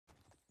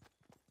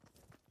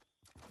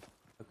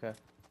Okay.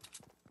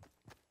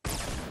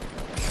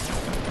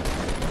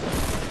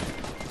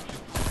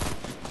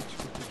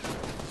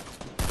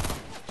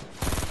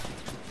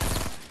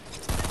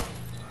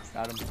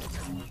 Got him.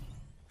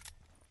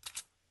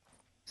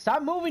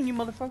 Stop moving, you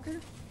motherfucker!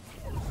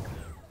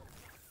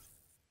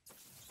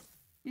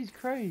 He's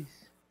crazy.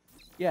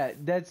 Yeah,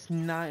 that's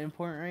not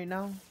important right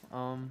now.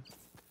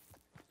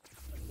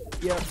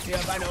 Yep,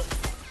 I know.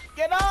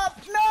 Get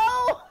up!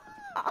 No!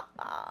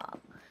 I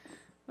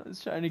was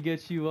trying to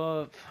get you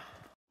up.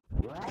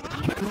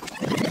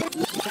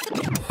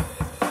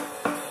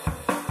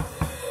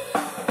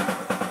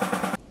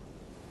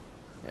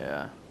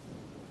 Yeah.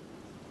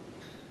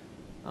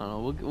 I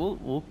don't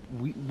know.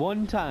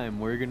 One time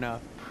we're gonna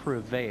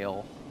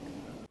prevail.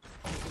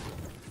 That's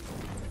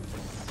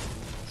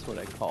what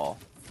I call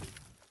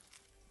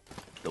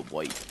the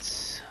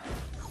whites.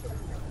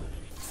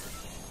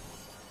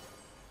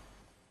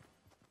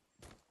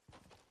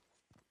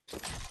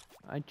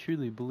 I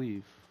truly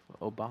believe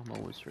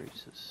Obama was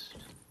racist.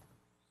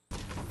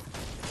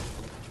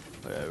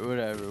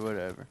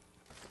 Whatever.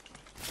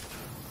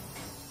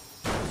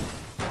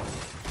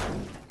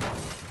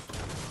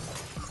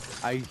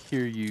 I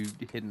hear you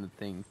hitting the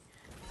thing.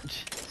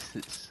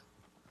 Jesus.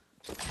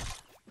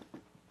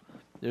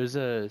 There's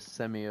a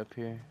semi up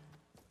here.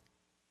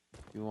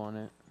 You want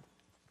it?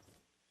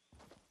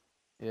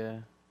 Yeah.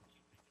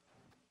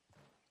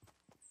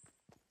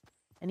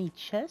 Any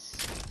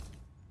chests?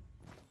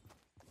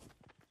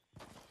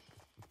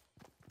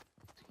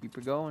 Let's keep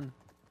it going.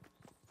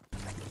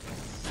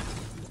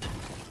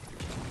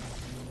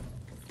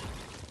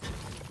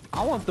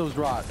 I want those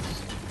rocks.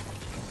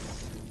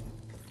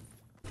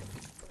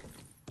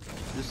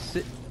 Just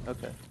sit.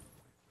 Okay.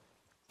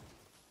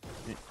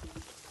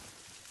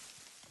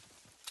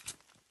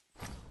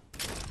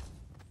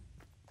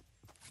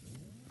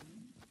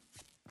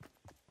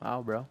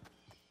 Wow, bro.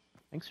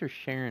 Thanks for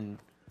sharing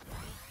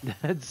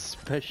that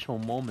special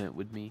moment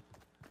with me.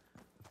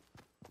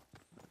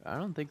 I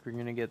don't think we're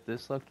gonna get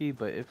this lucky,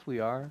 but if we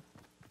are,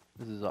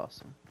 this is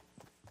awesome.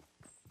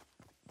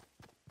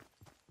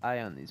 Eye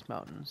on these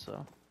mountains,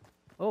 so.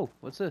 Oh,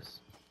 what's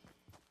this?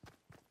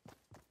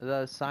 Is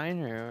that a sign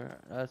or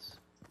that's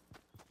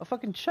a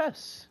fucking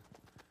chest?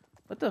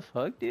 What the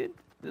fuck, dude?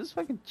 This is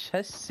fucking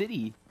Chest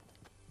City.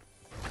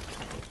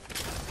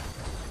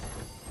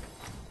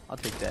 I'll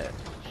take that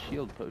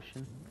shield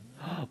potion.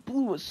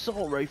 Blue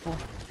assault rifle.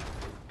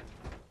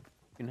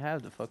 You can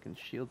have the fucking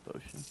shield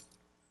potion.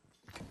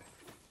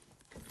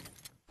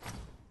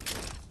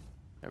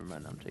 Never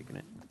mind, I'm taking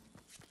it.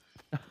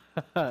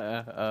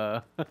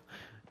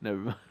 Never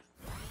mind.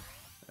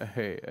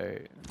 Hey,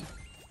 I'm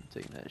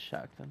taking that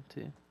shotgun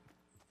too.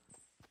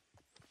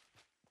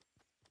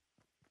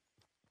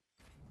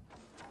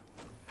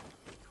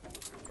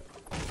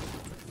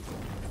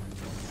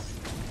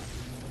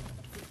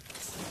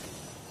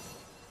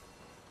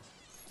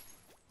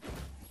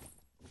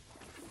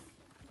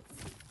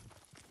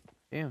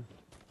 Damn.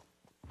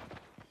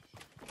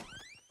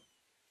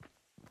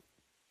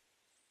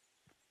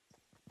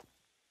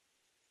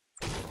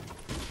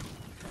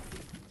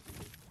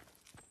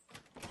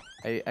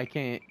 I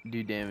can't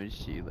do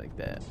damage to you like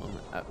that.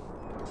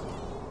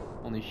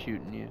 Only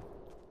shooting you.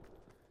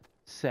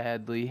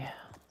 Sadly.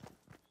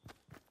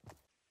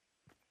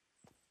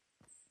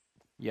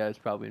 Yeah, it's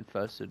probably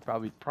infested.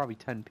 Probably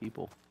 10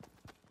 people.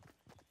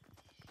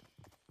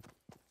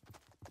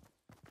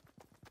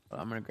 But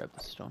I'm gonna grab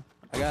the stone.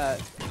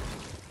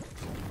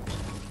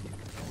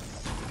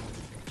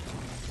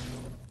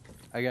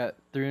 I got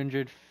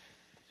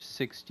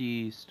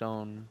 360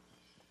 stone,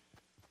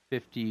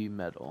 50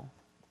 metal.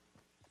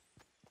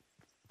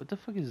 What the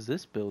fuck is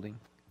this building?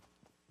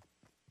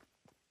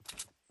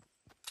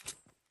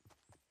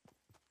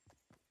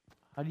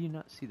 How do you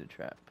not see the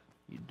trap,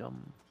 you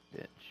dumb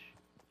bitch?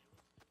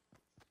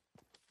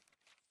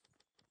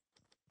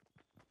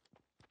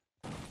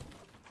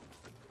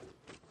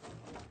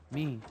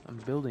 Me, I'm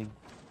building.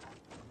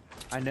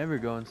 I never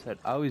go inside.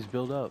 I always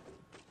build up.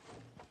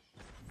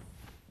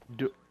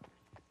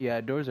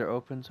 Yeah, doors are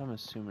open, so I'm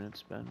assuming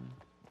it's been.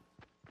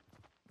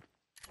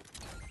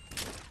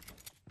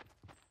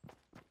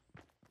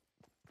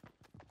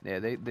 Yeah,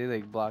 they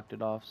like blocked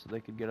it off so they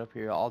could get up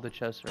here. All the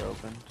chests are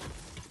open.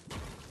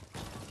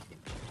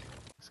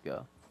 Let's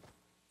go.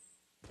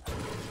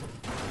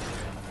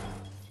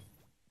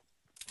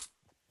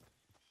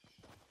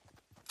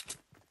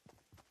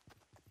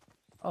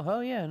 Oh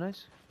hell yeah,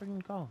 nice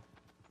freaking call.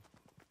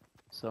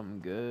 Something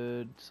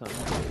good,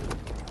 something good.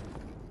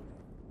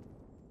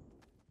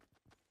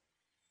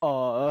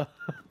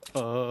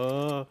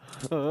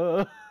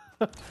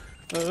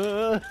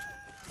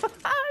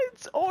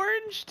 It's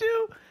orange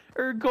too,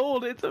 or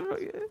gold. It's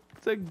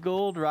a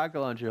gold rocket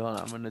launcher. Hold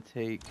on, I'm gonna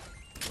take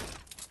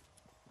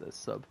the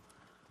sub.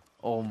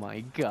 Oh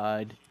my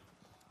god,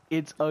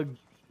 it's a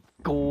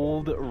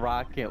gold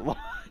rocket launcher.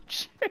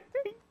 It's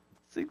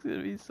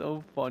gonna be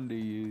so fun to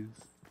use.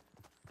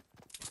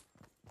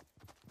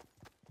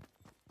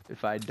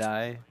 If I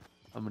die,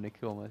 I'm gonna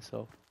kill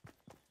myself.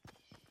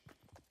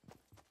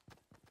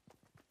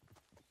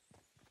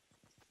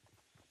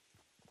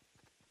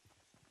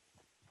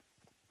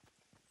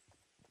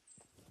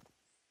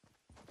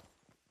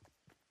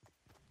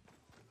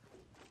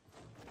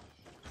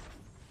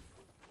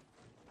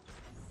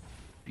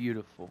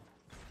 beautiful.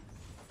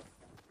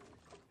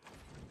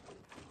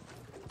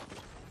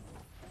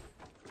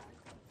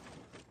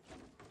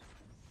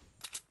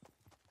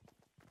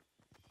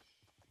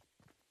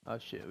 Oh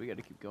shit, we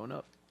gotta keep going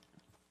up.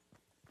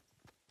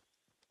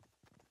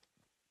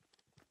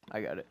 I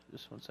got it.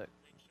 Just one sec.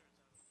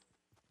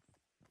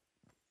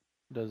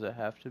 Does it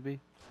have to be?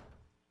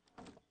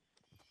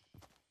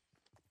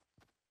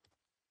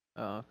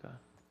 Oh, okay.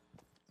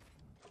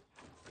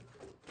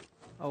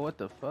 Oh, what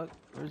the fuck?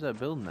 Where's that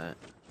building at?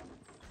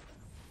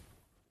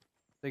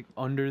 Like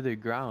under the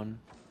ground.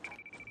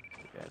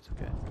 Yeah, it's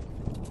okay.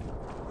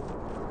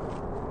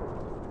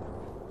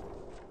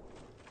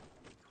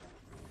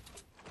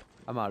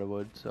 I'm out of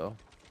wood, so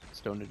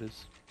stone it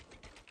is.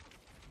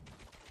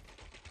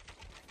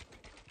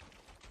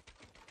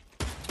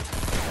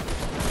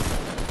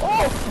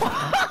 Oh!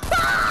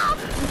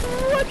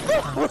 What the?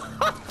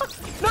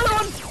 Another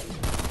one!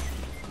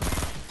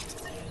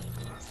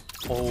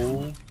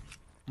 Oh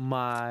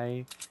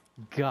my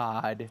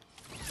god.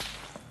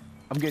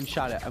 I'm getting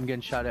shot at. I'm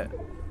getting shot at.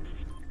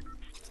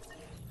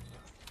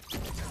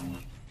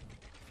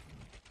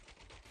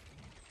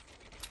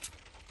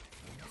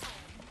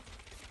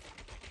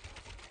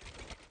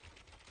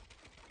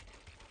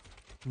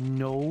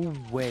 No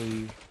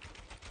way.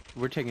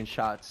 We're taking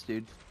shots,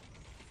 dude.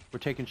 We're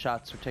taking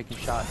shots. We're taking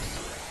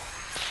shots.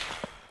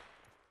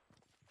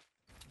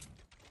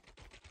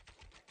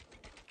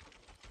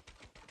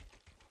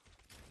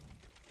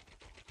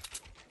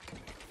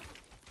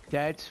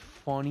 That's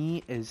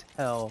funny as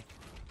hell.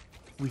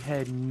 We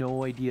had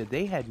no idea.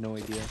 They had no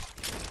idea.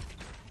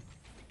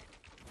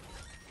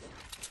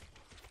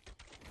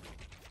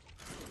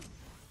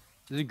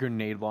 This is a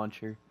grenade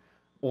launcher.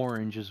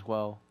 Orange as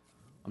well.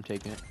 I'm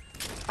taking it.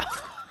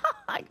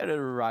 I got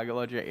a rocket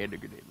launcher and a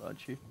grenade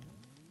launcher.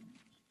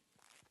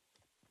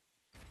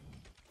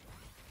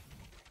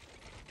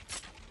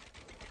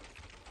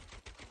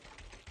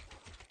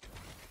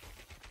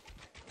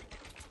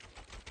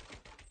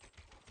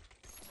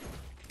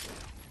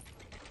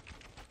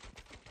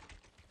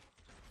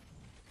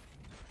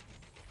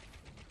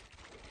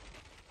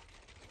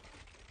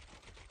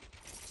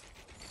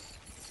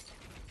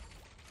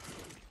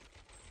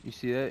 You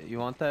see that? You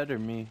want that or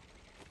me?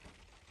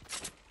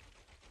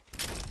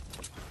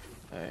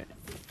 Alright.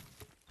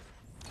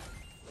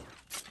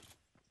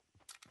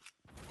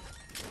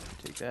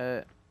 Take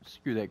that.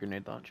 Screw that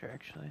grenade launcher,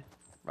 actually.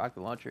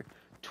 Rocket launcher.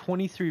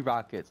 23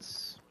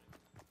 rockets.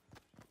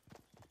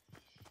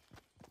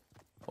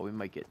 Oh, we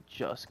might get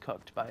just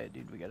cucked by it,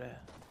 dude. We gotta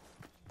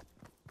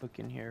hook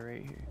in here,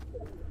 right here.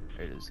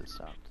 There it is, it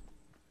stopped.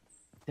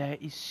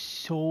 That is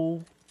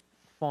so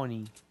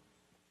funny.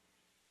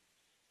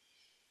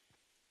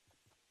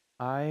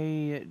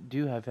 I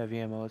do have heavy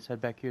ammo. Let's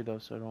head back here though,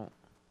 so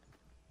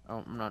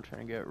I'm not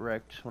trying to get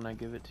wrecked when I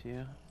give it to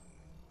you.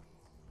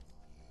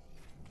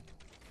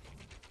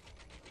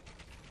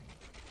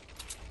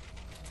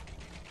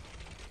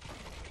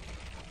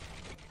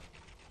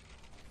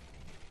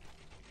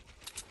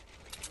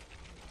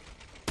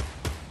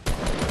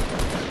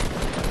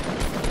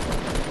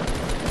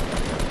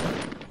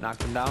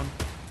 Knocked him down.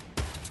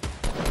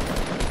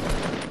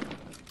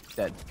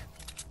 Dead.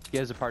 He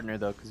has a partner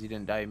though, because he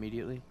didn't die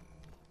immediately.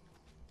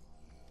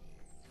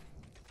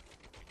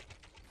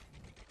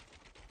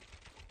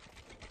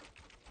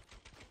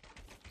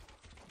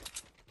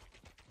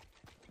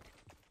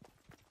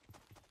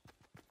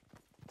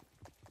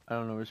 I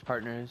don't know where his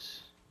partner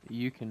is.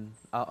 You can.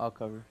 I'll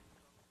cover.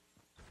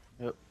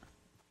 Yep.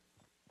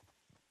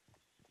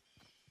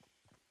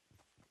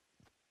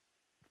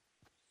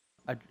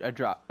 I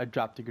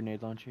dropped the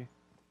grenade launcher.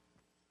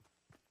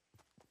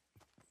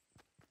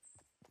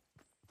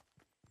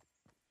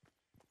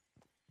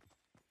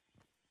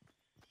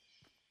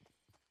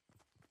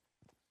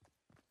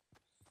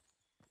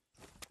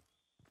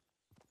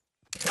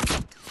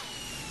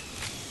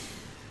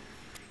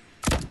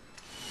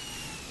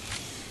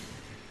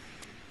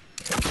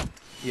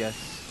 Yes.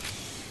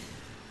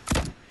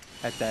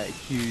 At that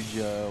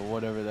huge,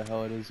 whatever the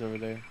hell it is over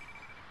there.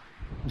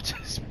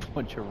 Just a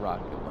bunch of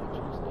rocket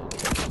launchers.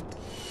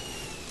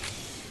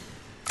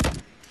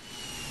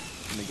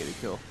 Let me get a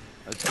kill.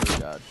 I swear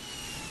to God.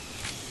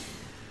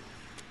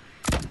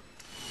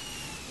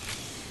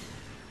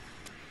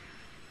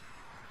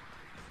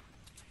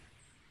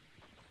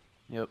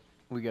 Yep,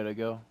 we gotta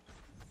go.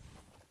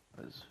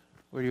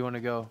 Where do you want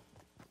to go?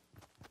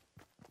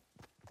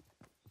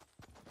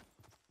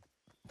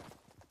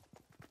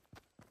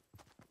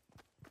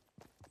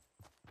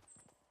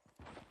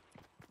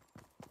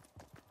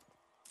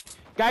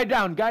 Guy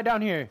down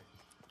here.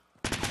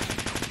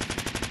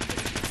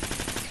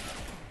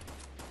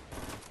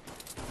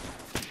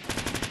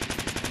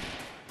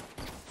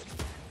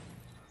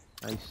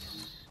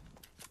 Nice.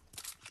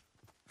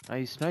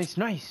 I'm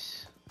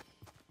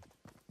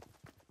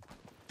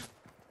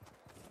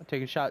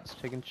taking shots.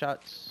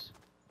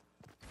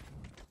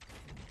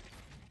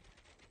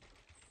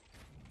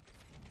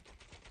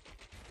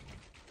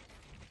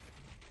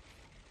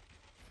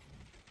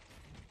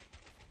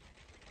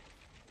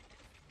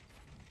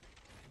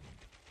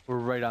 We're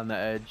right on the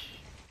edge.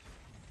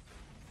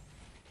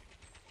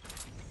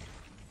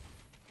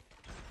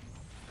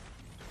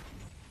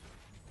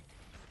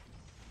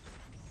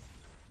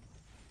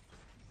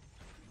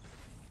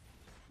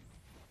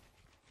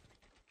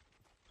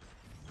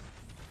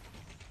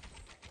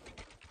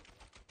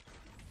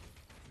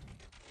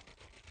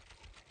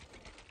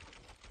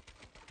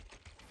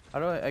 How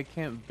do I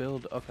can't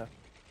build, okay.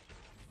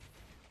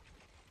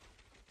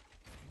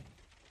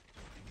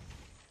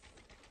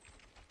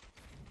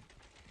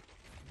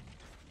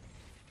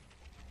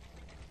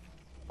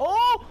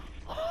 Oh!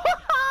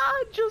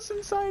 Just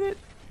inside it.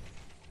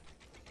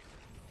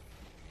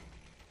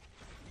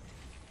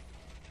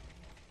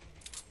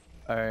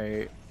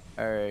 Alright,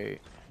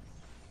 alright.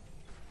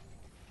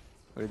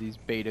 Where are these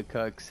beta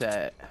cucks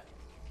at?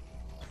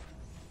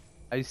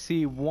 I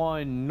see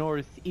one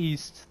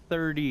northeast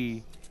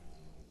 30.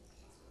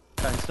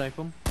 Try and snipe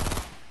him.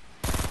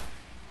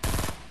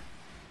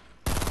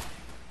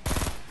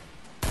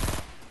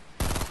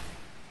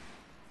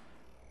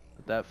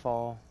 Let that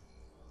fall.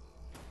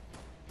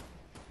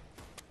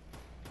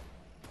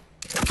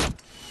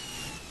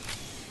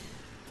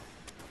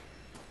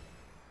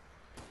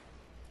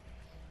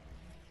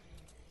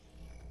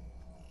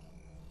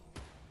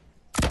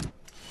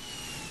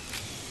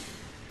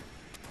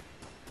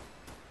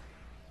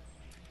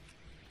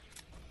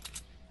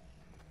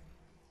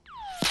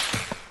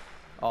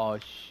 Oh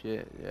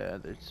shit, yeah,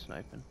 they're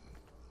sniping.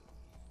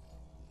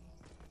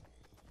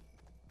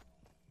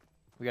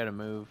 We gotta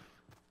move.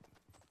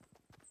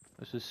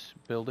 Let's just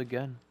build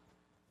again.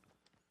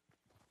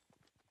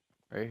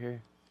 Right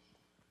here.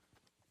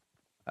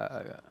 I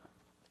got.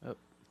 Oh.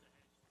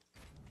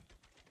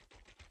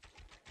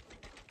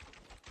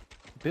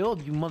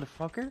 Build, you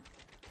motherfucker.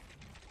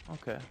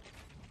 Okay.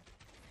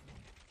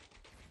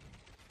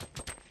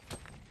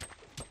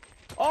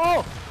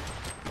 Oh!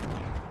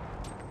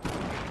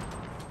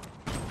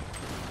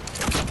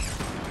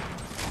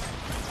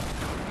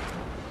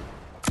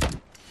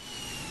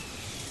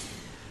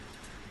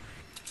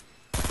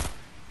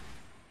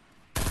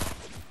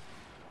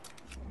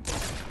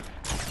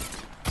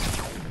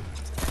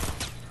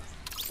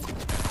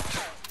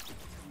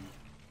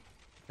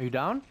 Are you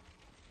down?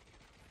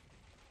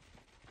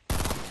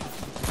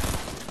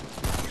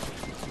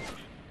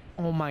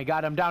 Oh my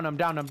god, I'm down, I'm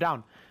down, I'm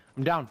down.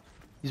 I'm down.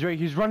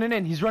 He's running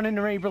in,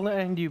 right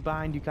behind you,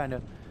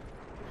 kinda.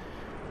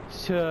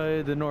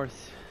 To the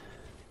north.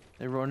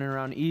 They're running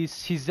around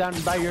east. He's down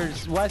by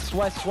yours. West,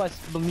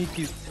 beneath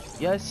you.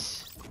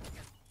 Yes.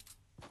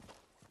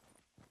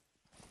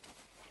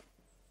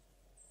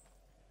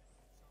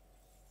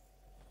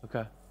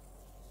 Okay.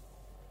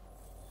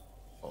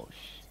 Oh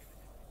shit.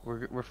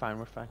 We're fine,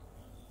 we're fine.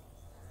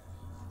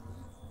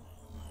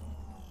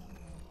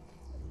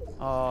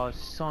 Oh,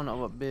 son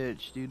of a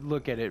bitch, dude.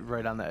 Look at it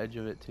right on the edge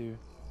of it, too.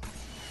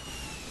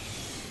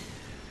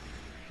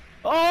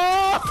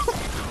 Oh!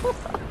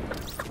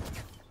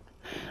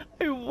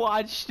 I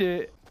watched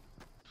it.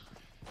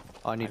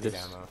 Oh, I need this.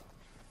 Ammo.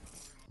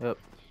 Yep.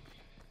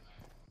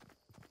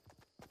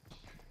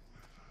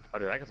 Oh,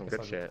 dude, I got some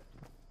good shit.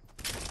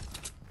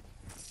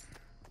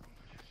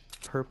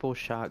 Purple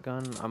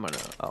shotgun. I'm gonna.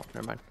 Oh,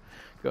 never mind.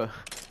 Go.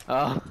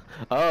 Oh.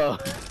 Oh.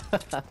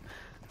 There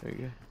you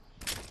go.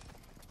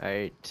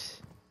 Alright.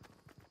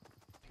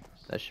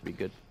 That should be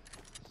good.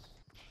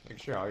 Make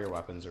sure all your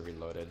weapons are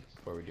reloaded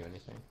before we do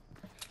anything.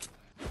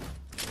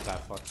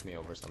 That fucks me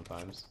over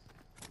sometimes.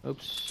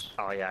 Oops.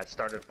 Oh yeah, it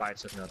started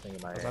fights with nothing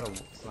in my Was that a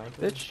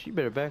sniper? Bitch, you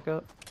better back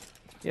up.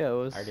 Yeah, it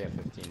was. I already have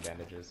 15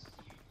 bandages.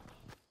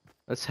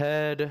 Let's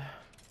head.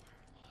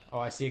 Oh,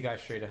 I see a guy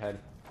straight ahead.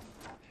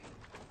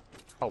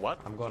 Oh, what?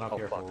 I'm going up oh,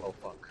 here fuck, for... Oh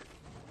fuck.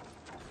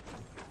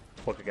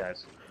 Look at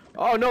guys.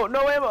 Oh no,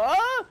 no ammo!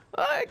 Ah!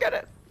 I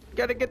gotta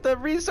get the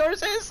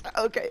resources!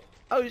 Okay.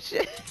 Oh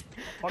shit.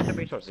 Fuck the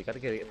resources, you gotta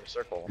get it in the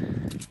circle.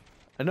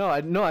 I know,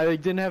 I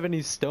like, didn't have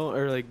any stone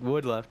or like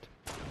wood left.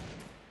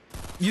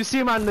 You see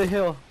him on the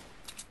hill.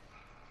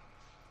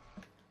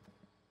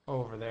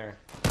 Oh, over there.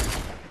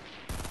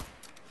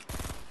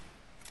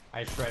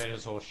 I shredded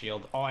his whole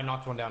shield. Oh, I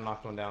knocked one down,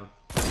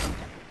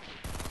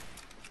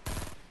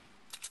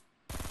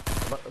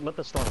 Let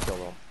the storm kill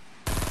them.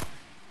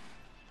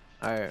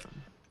 Alright.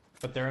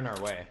 But they're in our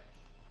way.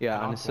 Yeah, I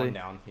knocked honestly. one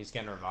down. He's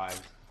getting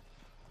revived.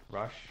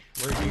 Rush.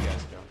 Where did you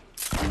guys go?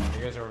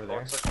 You guys are over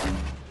there?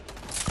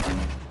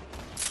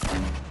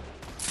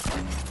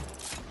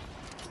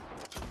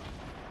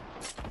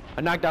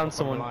 I knocked down I'm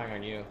someone. relying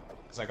on you,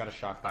 because I got a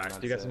shotgun. Alright,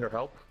 do you guys need our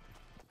help?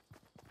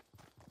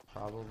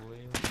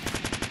 Probably.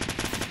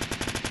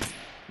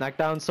 Knock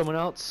down someone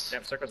else.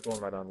 Damn, circle's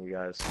going right on you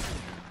guys.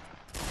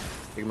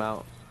 Take him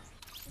out.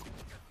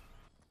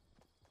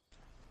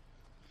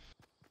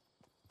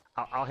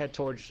 I'll head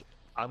towards...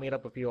 I'll meet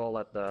up with you all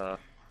at the...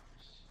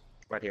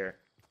 Right here.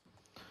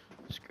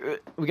 Screw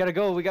it. We gotta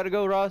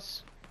go,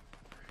 Ross.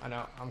 I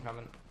know, I'm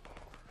coming.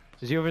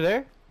 Is he over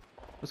there?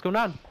 What's going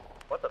on?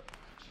 What the...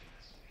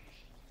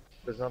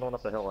 There's another one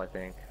up the hill, I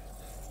think.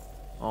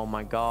 Oh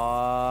my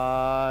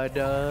god.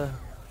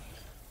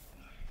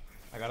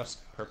 I got a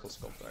purple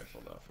scope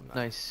rifle though from that.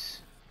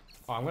 Nice.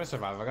 Oh, I'm gonna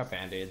survive. I got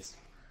band-aids.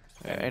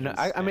 And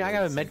I mean, I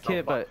got a med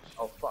kit, but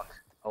Oh fuck.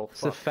 Oh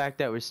it's the fuck. fact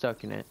that we're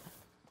stuck in it.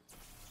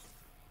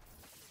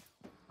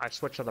 I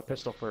switched on the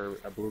pistol for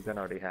a blue gun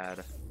I already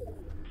had.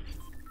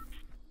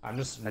 I'm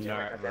just Damn it,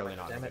 not, damn really it,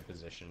 not in a damn good it.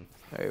 position.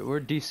 Alright,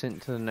 we're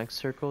decent to the next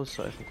circle,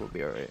 so I think we'll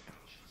be alright.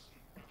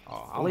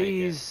 Oh, I'll make it.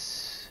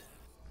 Please.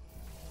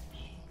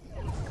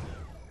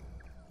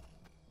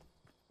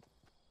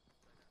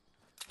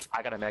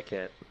 I got a med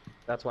kit.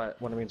 That's why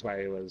one of the reasons why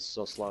it was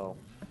so slow.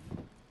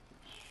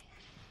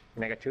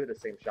 And I got two of the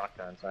same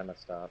shotgun, so I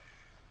messed up.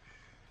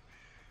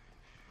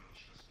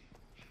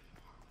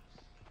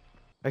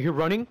 Are you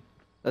running?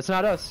 That's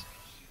not us.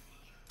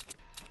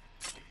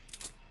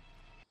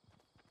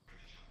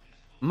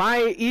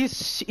 My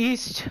east.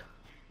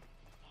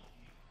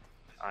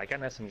 I got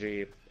an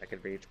SMG I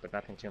could reach, but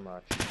nothing too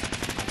much.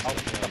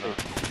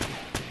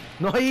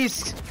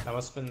 Nice. That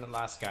must have been the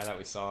last guy that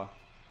we saw.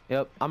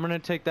 Yep, I'm gonna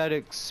take that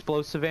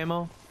explosive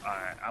ammo.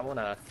 Alright, I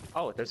wanna...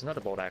 Oh, there's another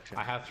bolt action.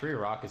 I have 3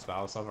 rockets, but I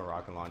also have a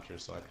rocket launcher,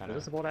 so I kind Is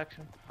this a of... bolt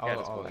action? Oh, Yeah,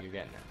 it is bolt you're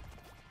getting it.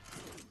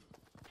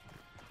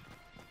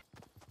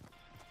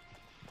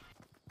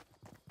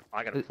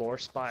 I got a floor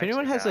spike. If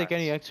anyone has like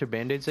any extra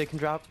band-aids they can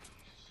drop,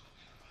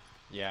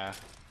 Yeah.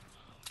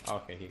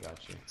 Okay, he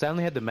got you. 'cause I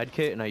only had the med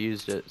kit and I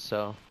used it,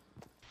 so.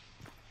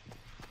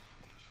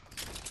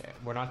 Okay,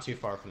 we're not too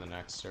far from the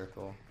next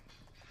circle.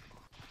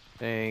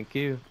 Thank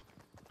you.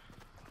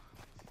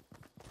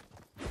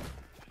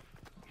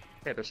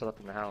 Yeah, they're set up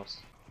in the house.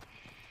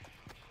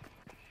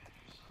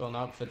 Well,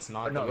 no, if it's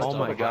not, Oh, no, then oh we'll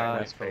my still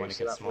God. have for when it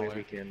So gets that way smaller.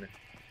 we can...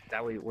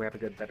 That way we have a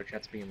good, better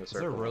chance of being in the Is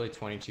there circle. really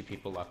 22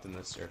 people left in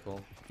this circle?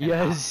 And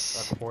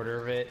Yes. a quarter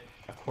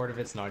of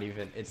it's not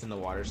even, it's in the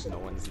water, so no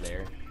one's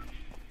there.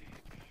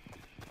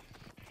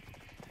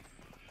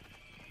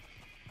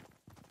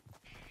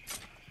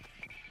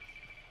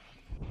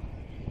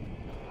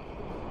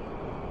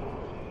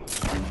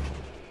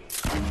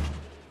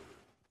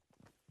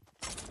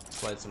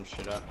 Let's light some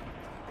shit up.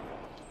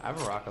 I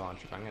have a rocket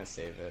launcher, but I'm gonna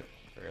save it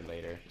for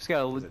later. Just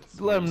gotta let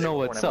them know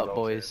what's up,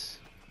 boys.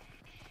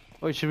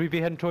 Wait, should we be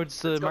heading towards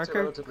the Let's go to a marker?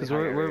 relatively Because high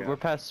area. we're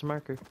past the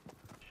marker.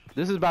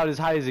 This is about as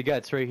high as it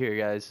gets right here,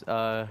 guys.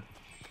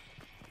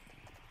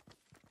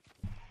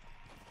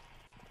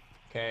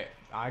 Okay,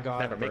 I got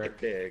Never make brick. it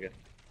big.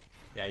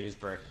 Yeah, use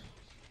brick.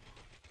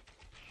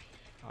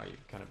 Oh, you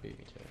kind of beat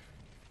me to it.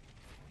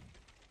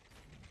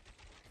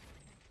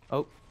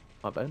 Oh,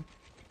 my bad.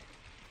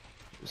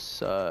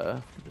 Just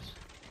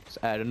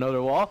add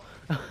another wall.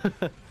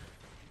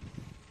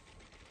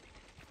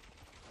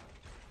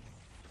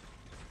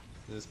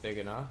 Is this big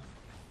enough?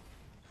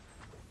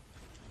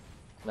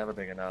 Never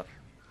big enough.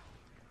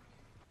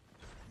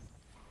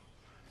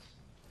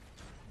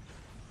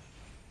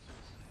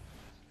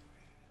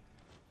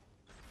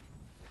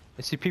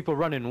 I see people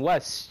running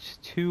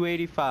west,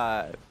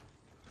 285.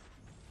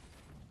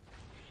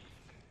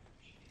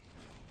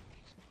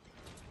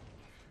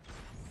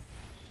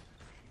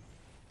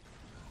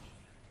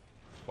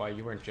 Why,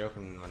 you weren't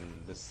joking when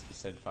this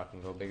said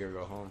fucking go big or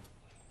go home.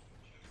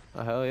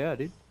 Oh, hell yeah,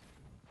 dude.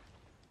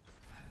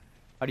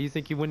 How do you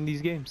think you win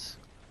these games?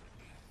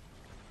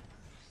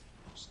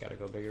 Just gotta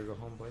go big or go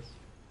home, boys.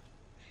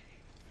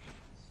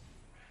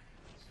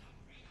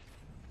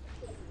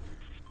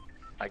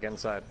 I get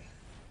inside.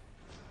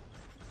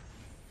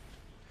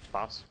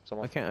 Boss, Why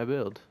someone. can't I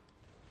build?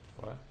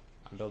 What?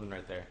 I'm building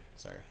right there.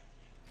 Sorry.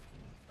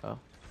 Oh.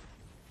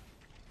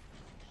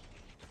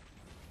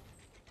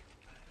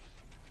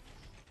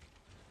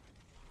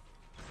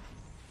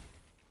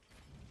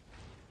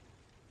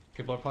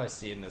 People are probably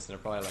seeing this and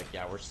they're probably like,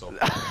 yeah, we're so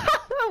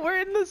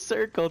We're in the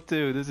circle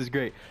too. This is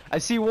great. I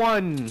see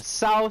one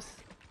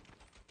south.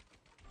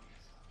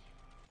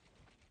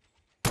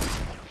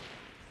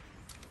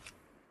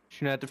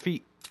 Shooting at the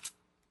feet.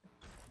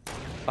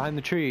 Behind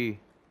the tree.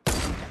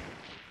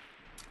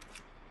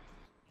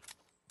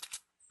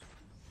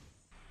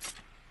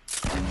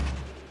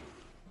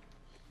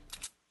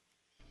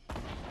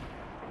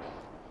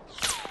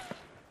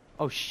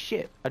 Oh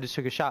shit. I just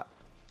took a shot.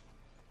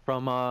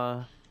 From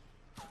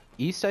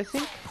east, I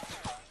think.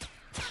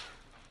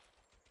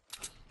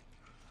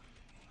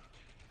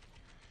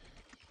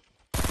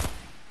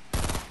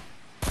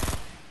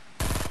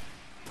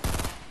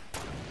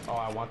 Oh,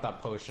 I want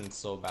that potion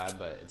so bad,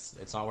 but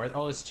it's not worth.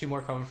 Oh, there's 2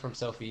 more coming from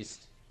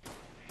southeast.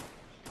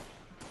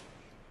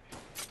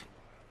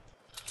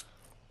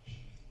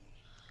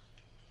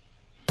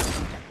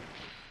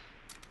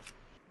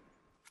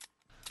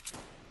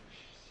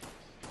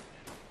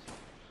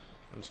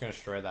 I'm just gonna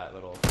destroy that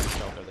little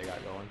shelter they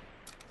got going.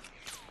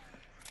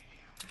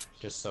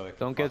 Just so it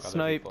can Don't get fuck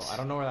other people. sniped. I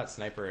don't know where that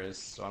sniper is,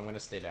 so I'm gonna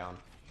stay down.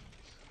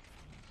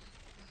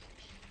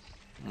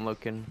 I'm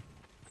looking.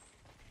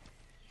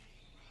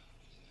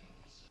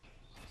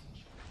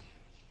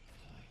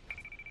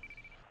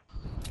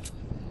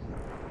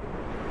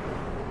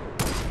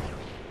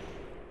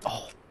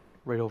 Oh,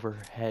 right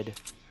overhead.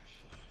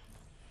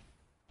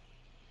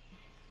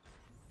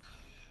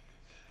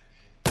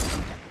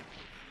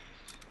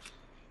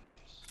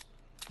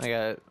 I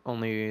got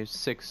only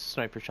 6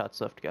 sniper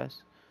shots left,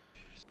 guys.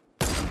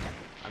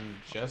 I'm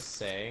just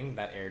saying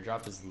that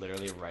airdrop is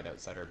literally right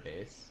outside our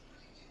base.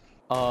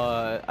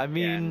 I Yeah,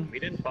 mean, and we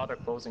didn't bother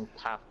closing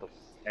half the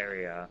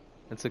area.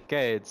 it's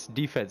okay. It's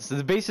defense.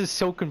 The base is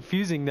so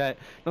confusing that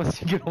no one's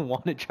gonna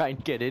want to try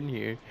and get in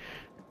here.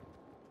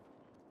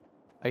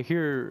 I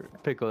hear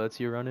Pickle. That's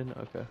you running.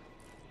 Okay.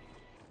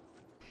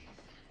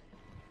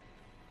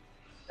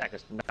 Yeah,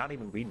 because not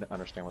even we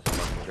understand what the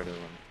fuck we're doing.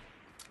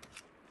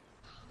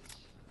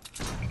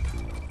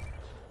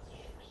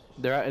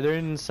 They're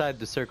inside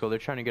the circle. They're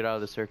trying to get out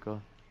of the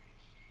circle.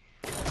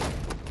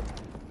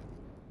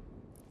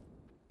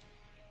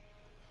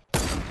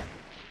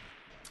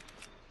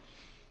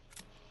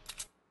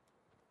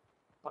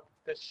 Fuck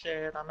this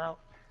shit, I'm out.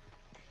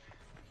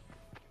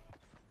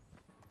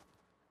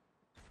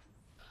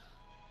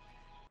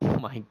 Oh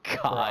my Bro,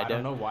 god. I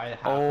don't know why half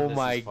Oh of this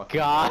my is fucking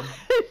god.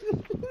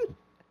 wood.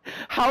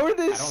 How are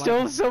there don't still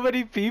like- so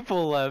many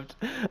people left?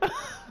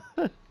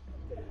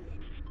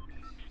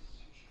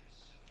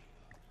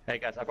 Hey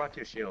guys, I brought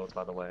 2 shields,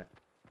 by the way.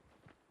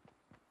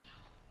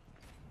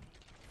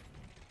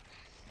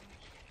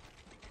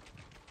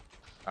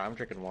 I'm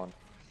drinking 1.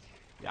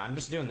 Yeah, I'm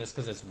just doing this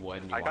because it's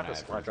wood and you I got want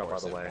this to ledge up, by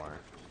reinforce the it way. more.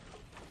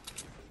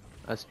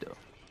 That's dope.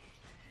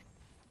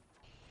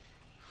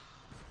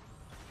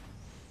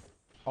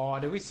 Oh,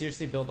 did we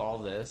seriously build all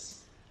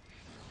this?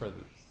 For the...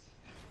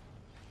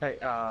 Hey,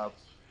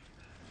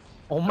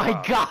 Oh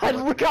my god,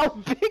 look how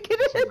big it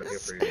right here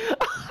is! for you.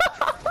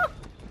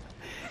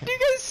 Do you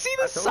guys see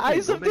the I told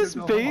you, size go of big or this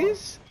go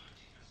base?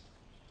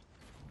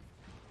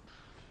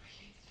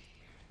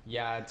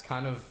 Yeah, it's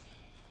kind of...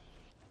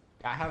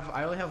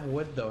 I only have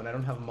wood though, and I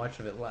don't have much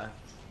of it left.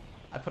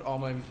 I put all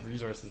my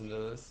resources into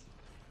this.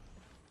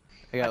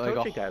 I got told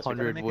like you guys, we're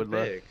gonna 100 make wood it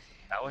left. big.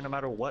 That way, no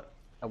matter what,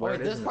 Oh, where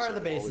wait, it is this in part of the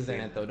circle, base we'll is in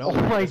be- it though. Oh Don't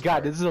worry, my this god,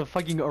 part. this is a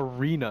fucking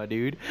arena,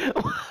 dude.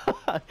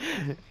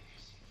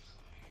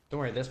 Don't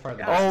worry, this part of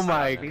the Yeah, base Oh is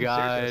my being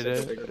god. serious,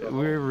 it's a bigger level.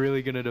 We're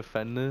really gonna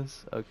defend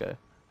this? Okay.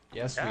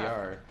 Yes, we Yeah.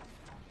 are.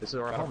 This is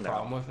our Got a home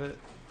problem now. with it?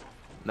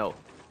 No.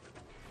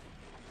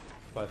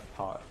 But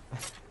hot.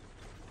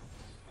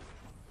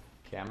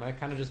 Okay, I'm gonna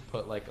kind of just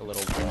put like a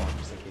little wall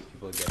just in case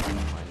people get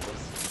behind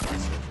us.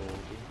 Circle will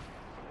be.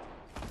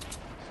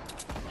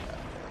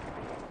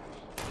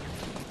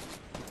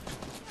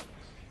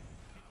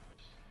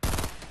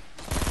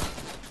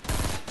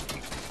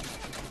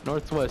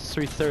 Northwest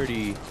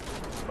 330.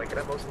 Wait, can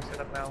I motion set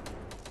up now?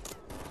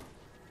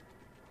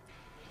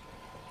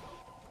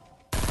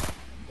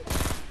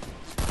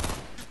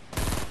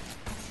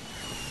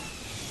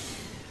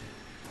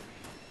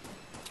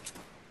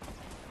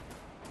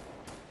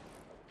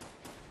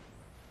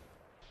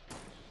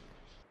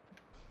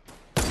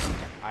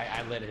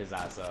 I lit his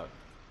ass up.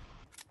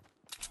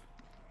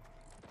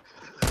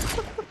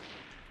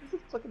 This is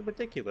fucking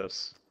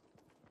ridiculous.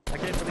 I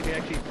can't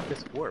believe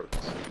this works.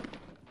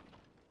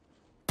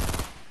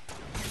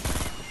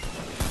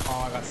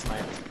 Oh, I got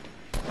sniped.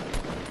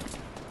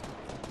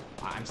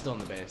 I'm still in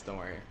the base, don't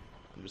worry.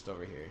 I'm just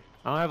over here.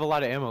 I don't have a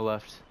lot of ammo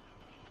left.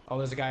 Oh,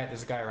 there's a guy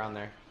around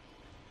there.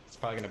 He's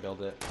probably gonna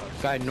build it. Oh,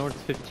 Guy north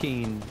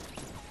 15.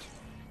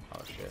 oh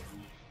shit.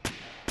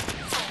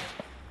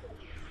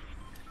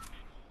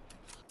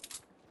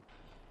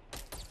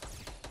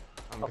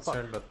 I'm Oh, fuck.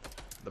 concerned about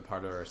the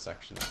part of our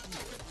section.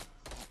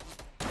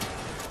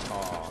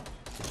 Oh.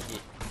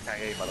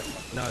 Hey,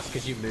 motherfucker. No, it's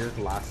because you moved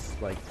last,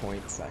 like,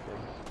 0.2.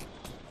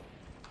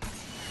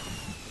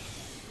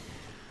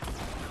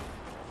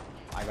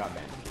 I got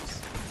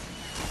bandages.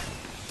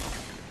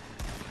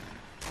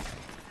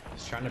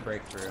 Just trying to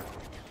break through.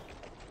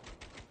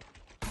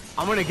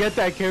 I'm gonna get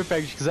that care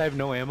package because I have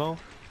no ammo.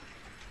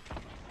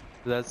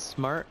 That's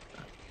smart.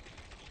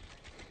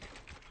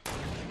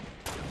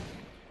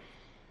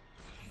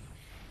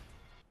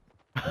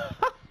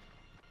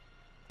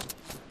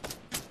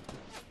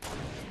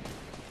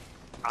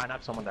 I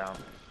knocked someone down.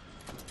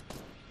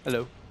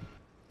 Hello.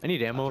 I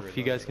need ammo to if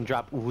you reload guys it. can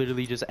drop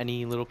literally just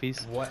any little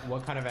piece.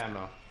 What kind of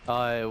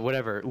ammo?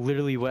 Whatever.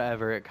 Literally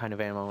whatever kind of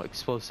ammo.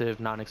 Explosive,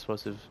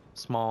 non-explosive,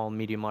 small,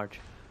 medium, large.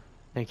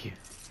 Thank you.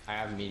 I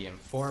have medium.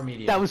 4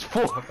 medium. That was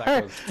 4! Hope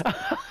that goes-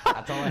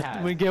 That's all I had.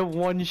 I'm gonna get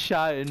one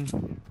shot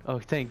and... Oh,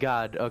 thank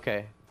God.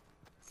 Okay.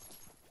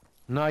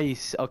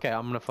 Nice. Okay,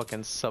 I'm gonna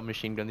fucking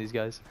submachine gun these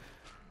guys.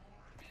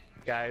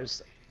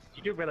 Guys,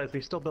 you do realize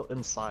we still built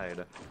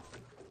inside.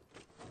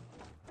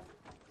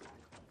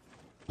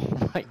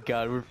 Oh my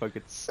God, we're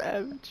fucking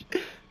savage.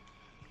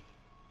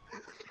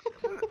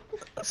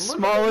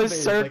 Smallest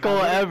base, like, circle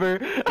I'm ever.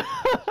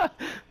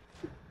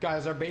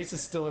 Guys, our base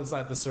is still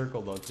inside the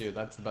circle though, too.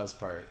 That's the best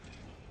part.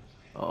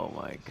 Oh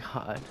my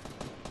God.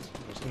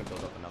 I'm just gonna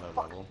build up another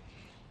level.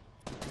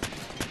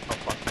 Oh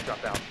fuck, I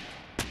dropped down.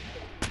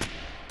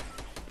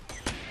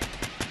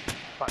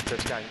 Fuck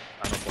this guy.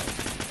 I don't know.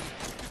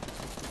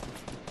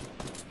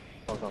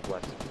 Oh,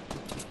 northwest.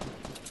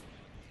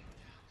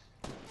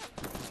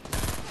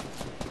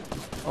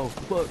 Oh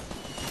fuck.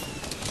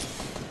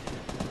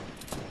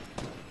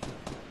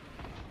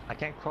 I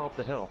can't crawl up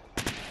the hill.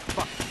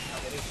 Fuck.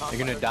 I'm getting caught You're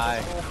gonna by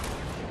die. this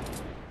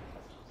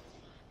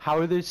How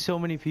are there so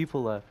many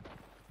people left?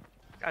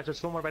 Guys,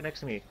 there's one more right next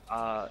to me.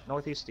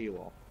 Northeast to you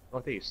all.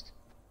 Northeast.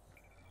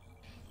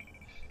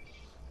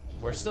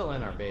 We're still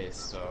in our base,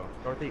 so.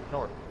 Northeast,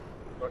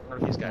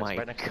 guys. My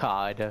right next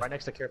God. right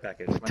next to care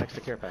package. Right next to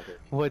care package.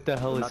 What the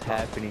hell is Not top.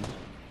 happening?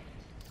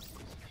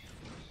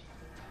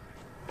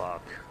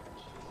 Fuck.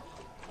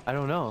 I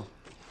don't know.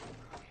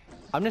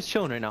 I'm just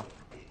chilling right now.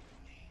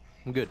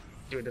 I'm good.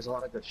 Dude, there's a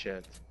lot of good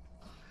shit.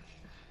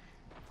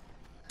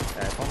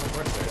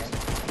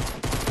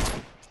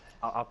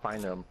 I'll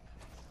find him.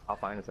 I'll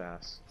find his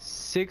ass.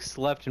 6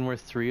 left and we're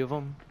 3 of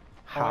them. Oh,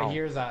 How? I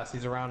hear his ass.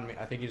 He's around me.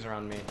 I think he's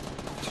around me.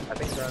 I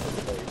think they're on the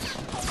place.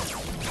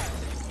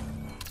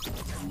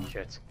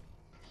 Shit.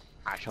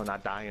 I shall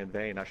not die in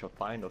vain. I shall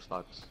find those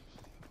fucks.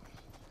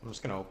 I'm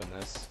just gonna open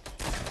this.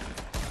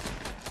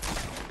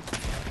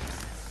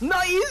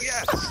 Nice!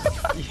 Yes!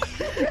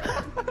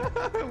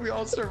 We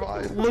all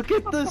survived. Look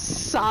at the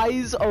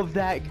size of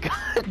that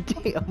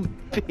goddamn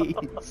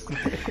base.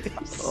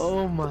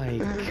 Oh my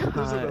There's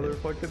another god.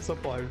 fucking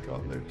supply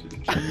drop there too.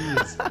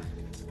 Jeez.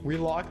 We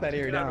locked that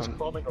area I was down.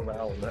 crawling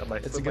around.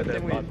 It's a good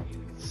thing we.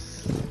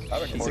 I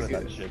recorded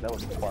good- that shit. That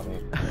was funny.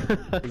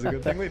 It's a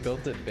good thing we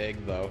built it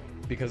big though,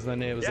 because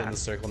then it was in Yeah. the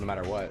circle no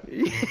matter what.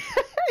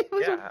 It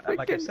was a Yeah, like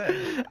I freaking-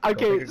 said.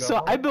 Okay, Go so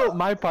home. I built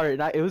my part,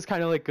 and it was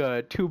kind of like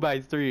a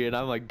 2x3, and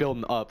I'm like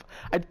building up.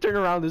 I turn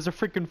around, there's a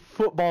freaking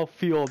football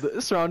field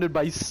surrounded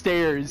by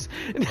stairs,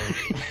 and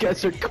you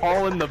guys are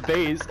calling the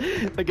base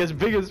like as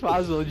big as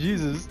possible.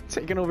 Jesus,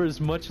 taking over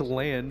as much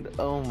land.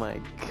 Oh my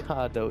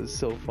god, that was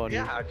so funny.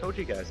 Yeah, I told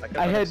you guys. I kept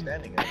I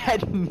understanding I it.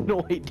 had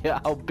no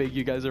idea how big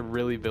you guys are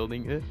really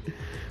building it.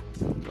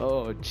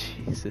 Oh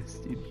Jesus,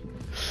 dude.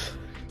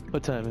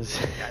 What time is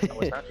Guys, I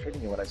was not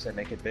treating you when I said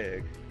make it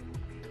big.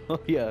 Oh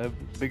yeah,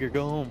 bigger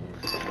go home.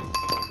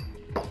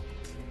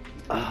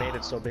 We made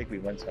it so big we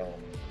went home.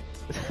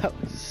 That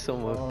was so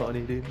much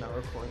funny, dude. Not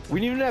recording. We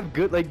didn't even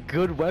have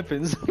good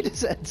weapons. We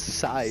just had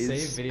size.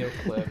 Save video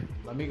clip.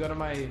 Let me go to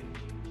my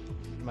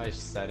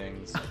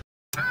settings.